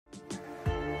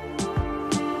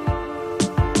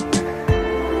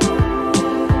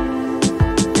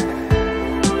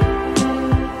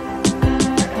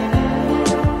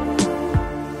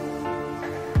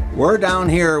We're down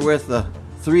here with the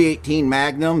 318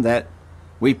 Magnum that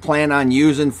we plan on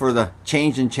using for the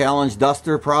Change and Challenge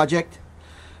Duster project.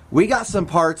 We got some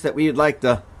parts that we'd like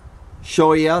to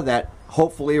show you that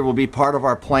hopefully will be part of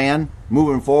our plan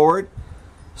moving forward.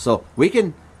 So we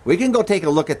can go take a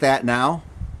look at that now.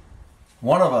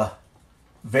 One of a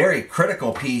very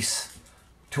critical piece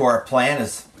to our plan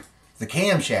is the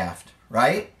camshaft,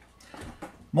 right?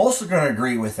 Most are going to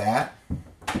agree with that.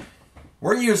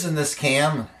 We're using this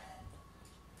cam,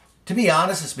 to be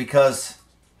honest, it's because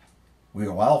we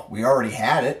already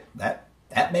had it.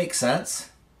 That makes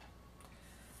sense.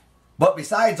 But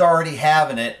besides already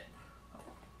having it,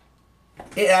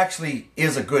 it actually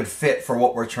is a good fit for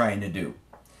what we're trying to do.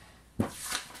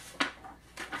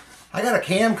 I got a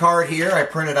cam card here I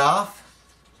printed off.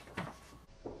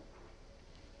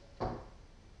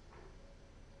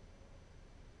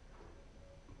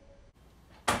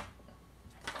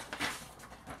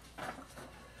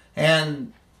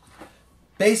 And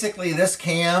basically this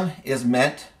cam is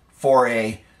meant for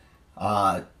a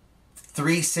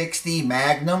 360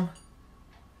 Magnum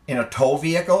in a tow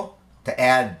vehicle to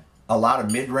add a lot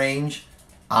of mid-range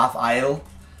off idle.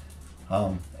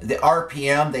 The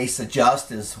RPM they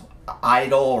suggest is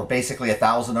idle, or basically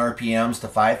 1,000 RPMs to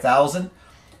 5,000.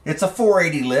 It's a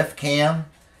 480 lift cam.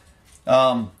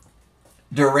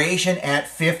 Duration at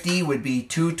 50 would be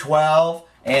 212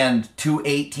 and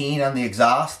 218 on the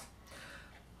exhaust.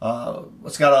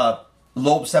 It's got a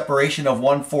lobe separation of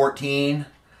 114.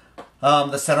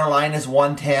 The center line is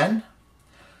 110.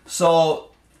 So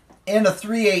in a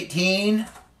 318,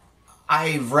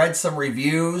 I've read some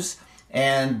reviews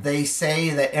and they say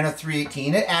that in a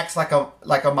 318 it acts like a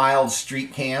mild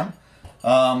street cam.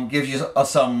 Gives you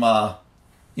some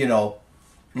you know,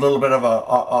 little bit of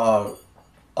a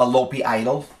lopey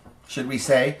idle, should we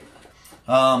say.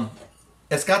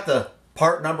 It's got the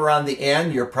part number on the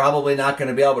end. You're probably not going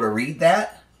to be able to read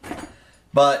that,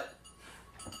 but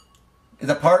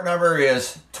the part number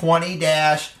is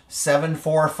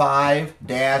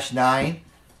 20-745-9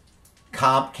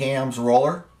 Comp Cams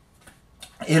roller.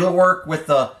 It'll work with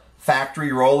the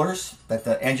factory rollers that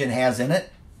the engine has in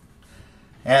it.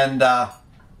 And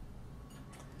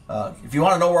if you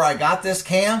want to know where I got this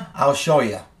cam, I'll show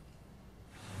you.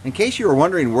 In case you were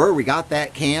wondering where we got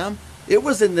that cam, it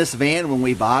was in this van when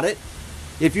we bought it.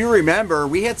 If you remember,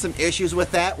 we had some issues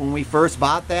with that when we first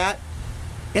bought that.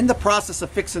 In the process of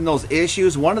fixing those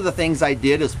issues, one of the things I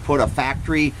did is put a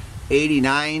factory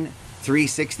 89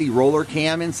 360 roller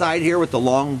cam inside here with the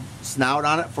long snout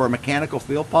on it for a mechanical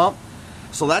fuel pump.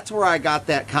 So that's where I got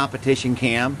that competition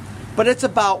cam. But it's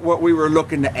about what we were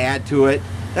looking to add to it.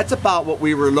 That's about what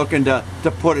we were looking to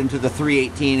put into the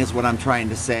 318 is what I'm trying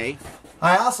to say.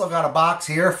 I also got a box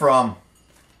here from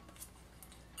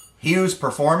Hughes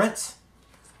Performance.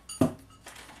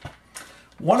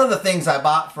 One of the things I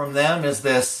bought from them is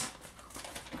this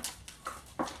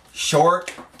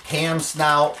short cam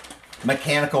snout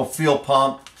mechanical fuel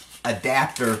pump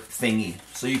adapter thingy,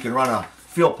 so you can run a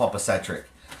fuel pump eccentric.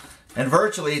 And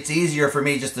virtually it's easier for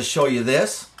me just to show you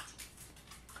this.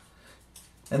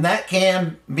 And that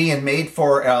cam being made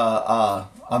for a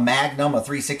Magnum, a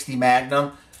 360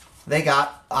 Magnum, they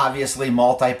got obviously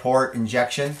multi-port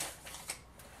injection.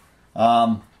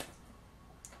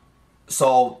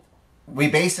 So we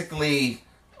basically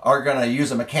are going to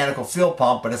use a mechanical fuel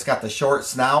pump, but it's got the short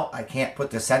snout. I can't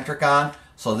put the eccentric on,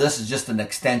 so this is just an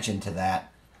extension to that.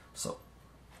 So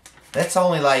that's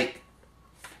only like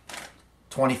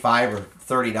 $25 or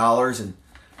 $30, and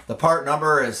the part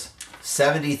number is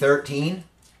 7013.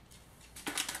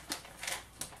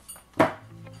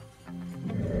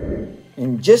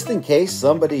 And just in case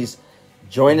somebody's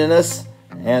joining us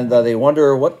and they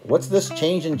wonder what's this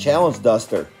Change and Challenge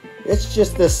Duster? It's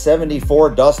just this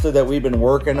 74 Duster that we've been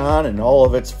working on in all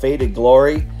of its faded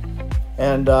glory.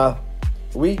 And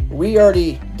we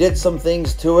already did some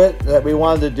things to it that we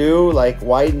wanted to do, like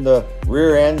widen the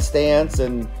rear end stance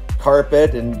and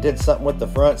carpet, and did something with the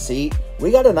front seat.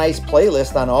 We got a nice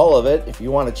playlist on all of it if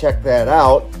you want to check that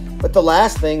out. But the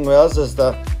last thing is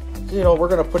we're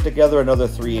going to put together another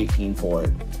 318 for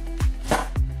it.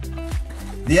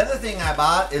 The other thing I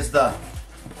bought is the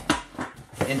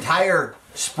entire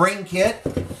spring kit.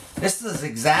 This is the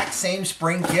exact same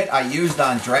spring kit I used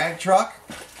on drag truck.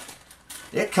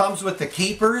 It comes with the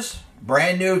keepers,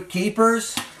 brand new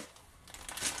keepers,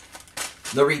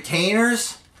 the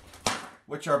retainers,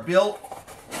 which are built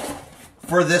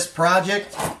for this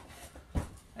project,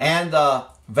 and the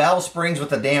valve springs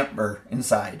with the damper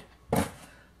inside.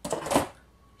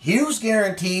 Hughes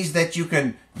guarantees that you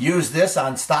can use this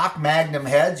on stock Magnum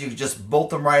heads. You just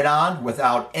bolt them right on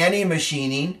without any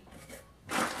machining.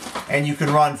 and you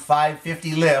can run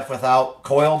 550 lift without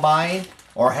coil buying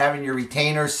or having your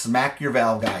retainers smack your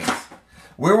valve guides.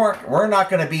 We're not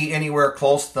going to be anywhere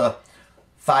close to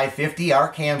 550.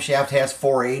 Our camshaft has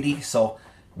 480, so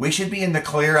we should be in the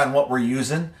clear on what we're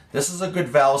using. This is a good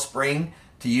valve spring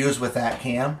to use with that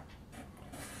cam.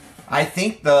 I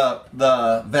think the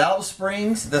valve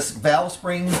springs, this valve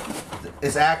spring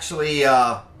is actually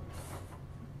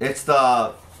it's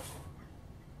the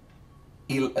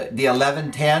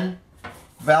 1110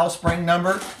 valve spring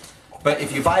number. But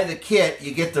if you buy the kit,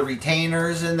 you get the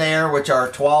retainers in there, which are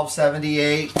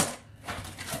 1278,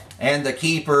 and the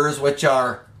keepers, which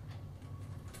are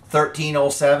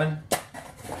 1307.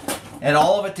 And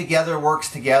all of it together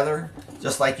works together,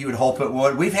 just like you would hope it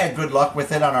would. We've had good luck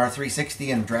with it on our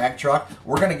 360 and drag truck.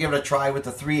 We're going to give it a try with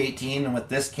the 318 and with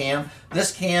this cam.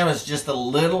 This cam is just a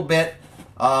little bit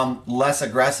less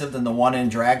aggressive than the one in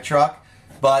drag truck,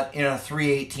 but in a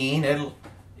 318,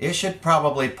 it should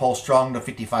probably pull strong to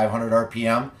 5,500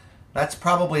 RPM. That's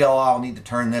probably all I'll need to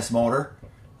turn this motor.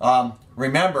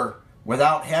 Remember,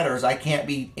 without headers, I can't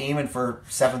be aiming for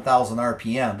 7,000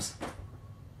 RPMs.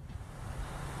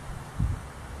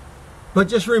 But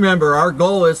just remember, our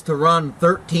goal is to run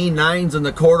 13 9s in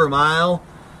the quarter mile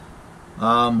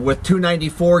with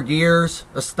 294 gears,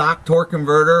 a stock torque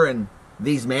converter, and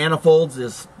these manifolds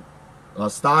is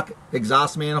stock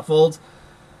exhaust manifolds.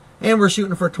 And we're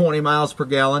shooting for 20 miles per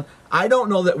gallon. I don't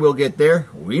know that we'll get there.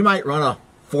 We might run a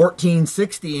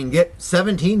 1460 and get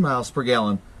 17 miles per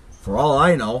gallon, for all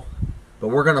I know. But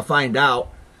we're going to find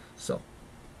out. So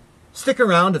stick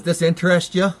around if this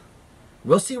interests you.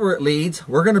 We'll see where it leads.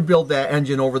 We're going to build that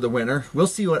engine over the winter. We'll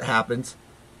see what happens.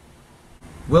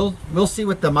 We'll see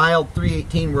what the mild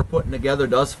 318 we're putting together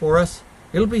does for us.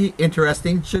 It'll be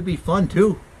interesting. Should be fun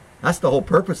too. That's the whole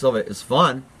purpose of it, is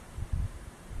fun.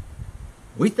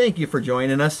 We thank you for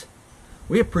joining us.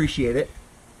 We appreciate it.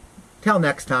 Till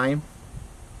next time.